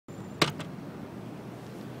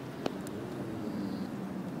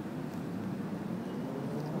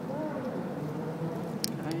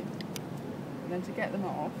then to get them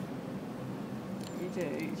off, what you do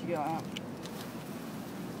is you go out.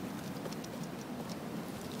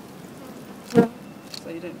 So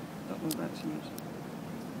you don't knock them back too much.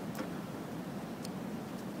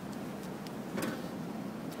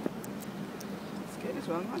 It's good as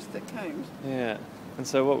well, nice thick combs. Yeah. And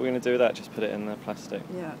so what we're going to do with that, just put it in the plastic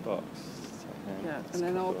box? Yeah, and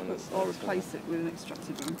then I'll replace it with an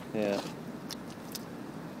extracted one. Yeah.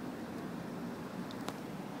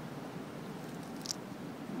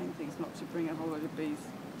 The main thing is not to bring a whole load of bees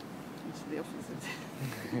into the office.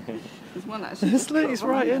 There's one actually. It's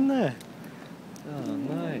right in there. Oh,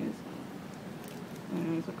 nice.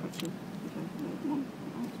 There's a country. Okay, no, come on.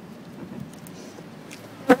 Okay.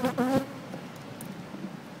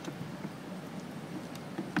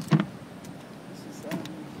 This is,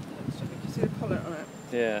 you see the collar on it?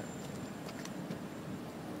 Yeah.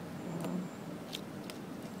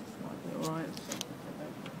 This might be alright.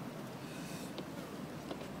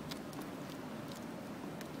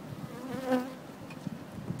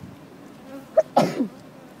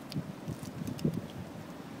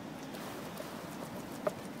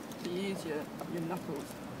 Use your knuckles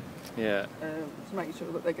Yeah. to make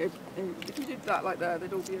sure that they go. If you did that like that,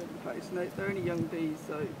 they'd all be over the place. And they're only young bees,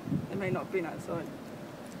 so they may not have been outside.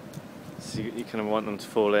 So you kind of want them to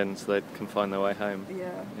fall in so they can find their way home.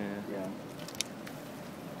 Yeah.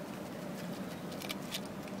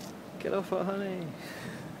 Get off at honey.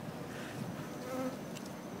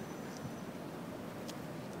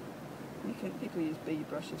 People use bee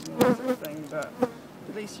brushes and all that sort of thing, but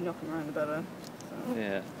the least you knock them around, the better. So.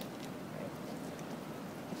 Yeah.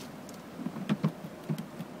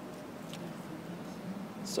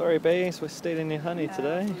 Sorry, bees, we're stealing your honey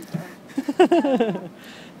today. It's a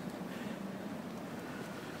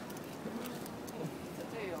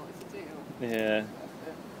deal. Yeah.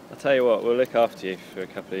 I'll tell you what, we'll look after you for a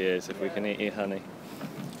couple of years if we can eat your honey.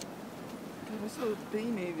 I saw a bee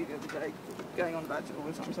movie the other day, going on about it all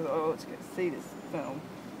the time, so I thought, oh, let's get to see this film.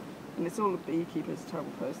 And it's all a beekeeper's a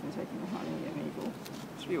terrible person taking the honey and evil.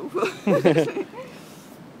 It's really awful.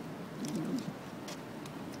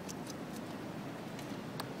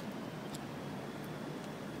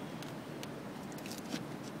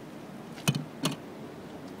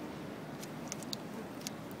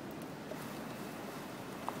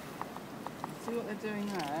 See what they're doing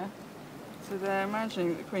there? So they're imagining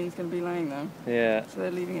that the queen's going to be laying there. Yeah. So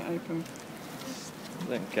they're leaving it open. You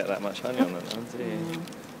don't get that much honey on them, do you?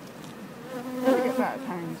 You get about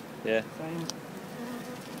 £1. Yeah.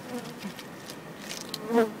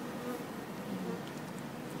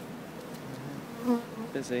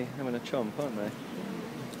 Busy having a chomp, aren't they?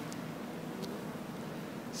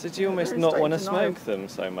 So do you almost not want to smoke them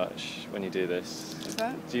so much when you do this? Is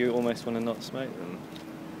that? Do you almost want to not smoke them?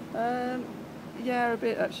 Yeah, a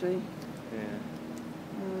bit actually. Yeah.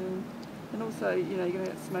 And also, you know, you're going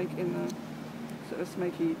to get smoke in the sort of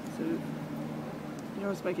smoky sort of. You don't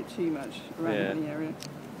want to smoke it too much around any area.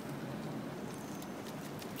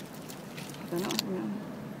 They're not having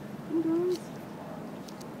it.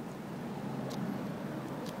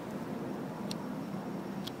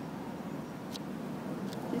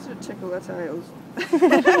 These would tickle their tails.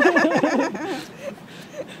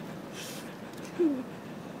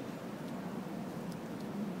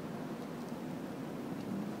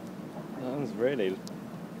 That one's really